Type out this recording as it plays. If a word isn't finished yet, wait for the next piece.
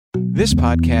This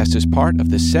podcast is part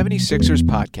of the 76ers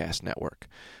Podcast Network.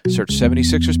 Search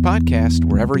 76ers Podcast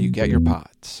wherever you get your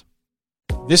pods.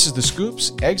 This is the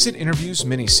Scoop's Exit Interviews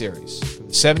mini-series from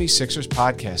the 76ers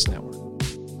Podcast Network.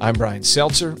 I'm Brian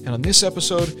Seltzer, and on this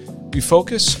episode, we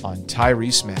focus on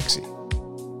Tyrese Maxey.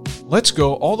 Let's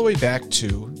go all the way back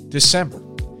to December.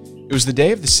 It was the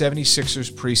day of the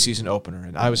 76ers preseason opener,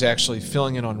 and I was actually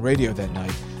filling in on radio that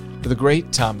night for the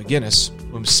great Tom McGinnis,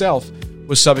 who himself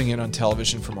was subbing in on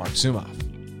television for Mark Zumoff.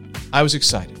 I was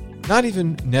excited, not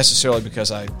even necessarily because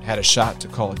I had a shot to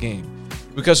call a game,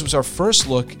 because it was our first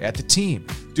look at the team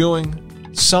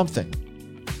doing something,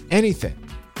 anything.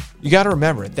 You got to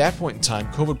remember, at that point in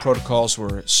time, COVID protocols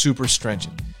were super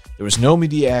stringent. There was no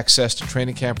media access to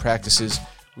training camp practices.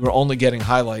 We were only getting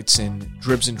highlights in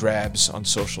dribs and drabs on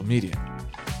social media.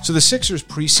 So the Sixers'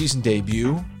 preseason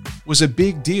debut was a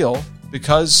big deal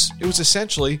because it was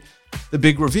essentially the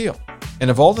big reveal. And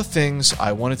of all the things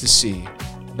I wanted to see,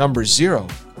 number 0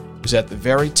 was at the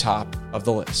very top of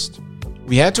the list.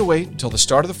 We had to wait until the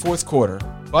start of the fourth quarter,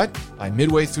 but by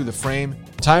midway through the frame,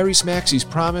 Tyrese Maxey's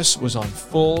promise was on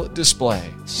full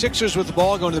display. Sixers with the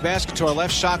ball going to the basket to our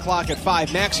left, shot clock at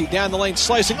 5. Maxey down the lane,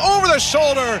 slicing over the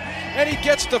shoulder, and he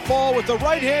gets the fall with the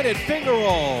right-handed finger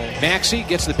roll. Maxey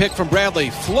gets the pick from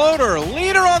Bradley. Floater,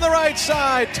 leader on the right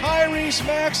side, Tyrese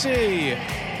Maxey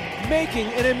making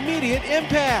an immediate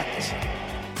impact.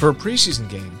 For a preseason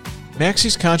game,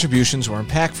 Maxey's contributions were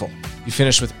impactful. He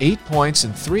finished with 8 points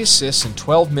and 3 assists in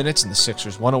 12 minutes in the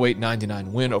Sixers' 108-99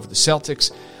 win over the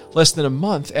Celtics, less than a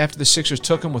month after the Sixers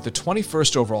took him with the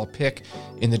 21st overall pick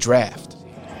in the draft.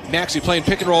 Maxey playing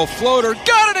pick and roll, floater,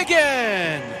 got it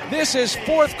again! This is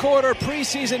fourth quarter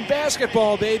preseason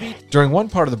basketball, baby. During one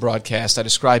part of the broadcast, I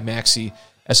described Maxey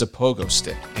as a pogo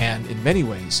stick, and in many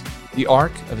ways, the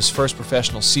arc of his first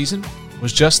professional season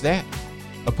was just that,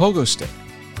 a pogo stick.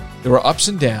 There were ups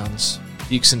and downs,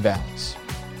 peaks and valleys.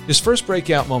 His first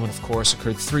breakout moment, of course,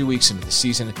 occurred 3 weeks into the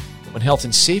season when health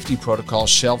and safety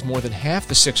protocols shelved more than half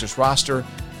the Sixers roster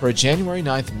for a January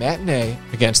 9th matinee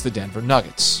against the Denver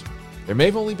Nuggets. There may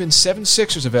have only been 7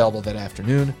 Sixers available that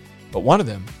afternoon, but one of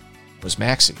them was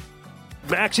Maxey.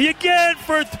 Maxey again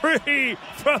for 3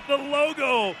 from the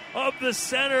logo of the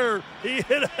center. He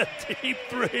hit a deep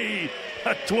 3,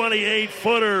 a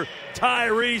 28-footer.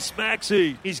 Tyrese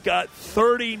Maxey. He's got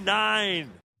 39.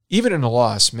 Even in a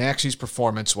loss, Maxey's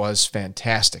performance was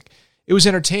fantastic. It was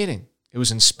entertaining. It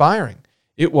was inspiring.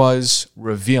 It was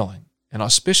revealing, an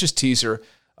auspicious teaser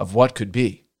of what could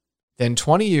be. Then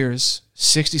 20 years,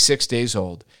 66 days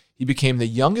old, he became the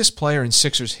youngest player in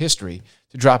Sixers history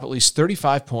to drop at least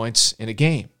 35 points in a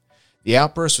game. The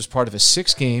outburst was part of a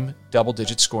 6-game,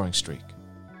 double-digit scoring streak.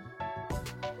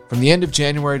 From the end of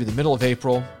January to the middle of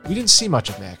April, we didn't see much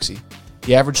of Maxey.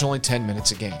 He averaged only 10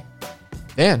 minutes a game.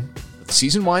 Then, with the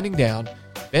season winding down,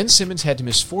 Ben Simmons had to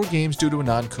miss 4 games due to a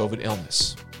non-COVID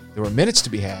illness. There were minutes to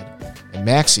be had, and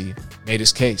Maxey made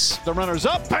his case. The runner's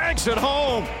up, banks it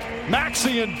home.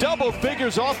 Maxey in double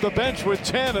figures off the bench with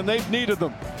 10, and they've needed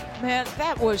them. Man,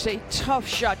 that was a tough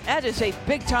shot. That is a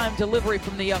big-time delivery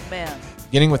from the young man.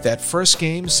 Beginning with that first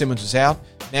game, Simmons was out.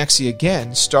 Maxey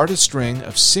again started a string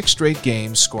of 6 straight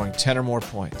games, scoring 10 or more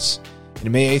points. In a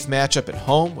May 8th matchup at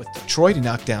home with Detroit, he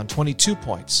knocked down 22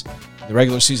 points. In the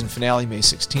regular season finale, May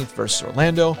 16th versus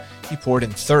Orlando, he poured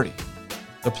in 30.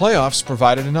 The playoffs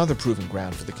provided another proving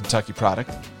ground for the Kentucky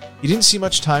product. He didn't see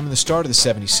much time in the start of the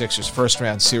 76ers'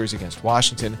 first-round series against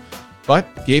Washington,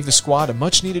 but gave the squad a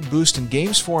much-needed boost in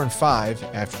Games 4 and 5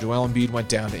 after Joel Embiid went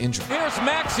down to injury. Here's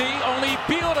Maxey, only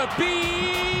Beal to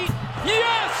beat.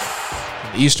 Yes!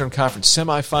 In the Eastern Conference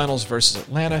semifinals versus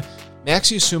Atlanta,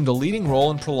 Maxey assumed a leading role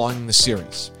in prolonging the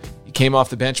series. He came off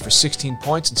the bench for 16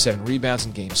 points and 7 rebounds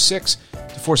in Game 6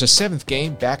 to force a 7th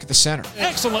game back at the center.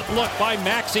 Excellent look by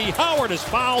Maxey. Howard is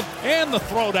fouled and the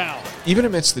throwdown. Even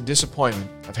amidst the disappointment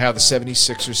of how the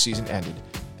 76ers season ended,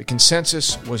 the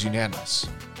consensus was unanimous.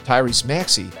 Tyrese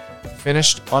Maxey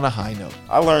finished on a high note.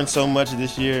 I learned so much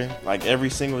this year, like every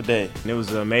single day. It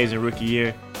was an amazing rookie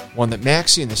year. One that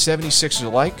Maxey and the 76ers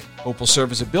alike hope will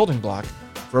serve as a building block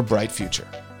for a bright future.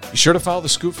 Be sure to follow The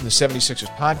Scoop from the 76ers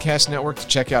Podcast Network to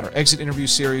check out our Exit Interview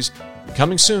series.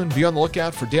 Coming soon, be on the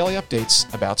lookout for daily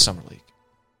updates about Summer League.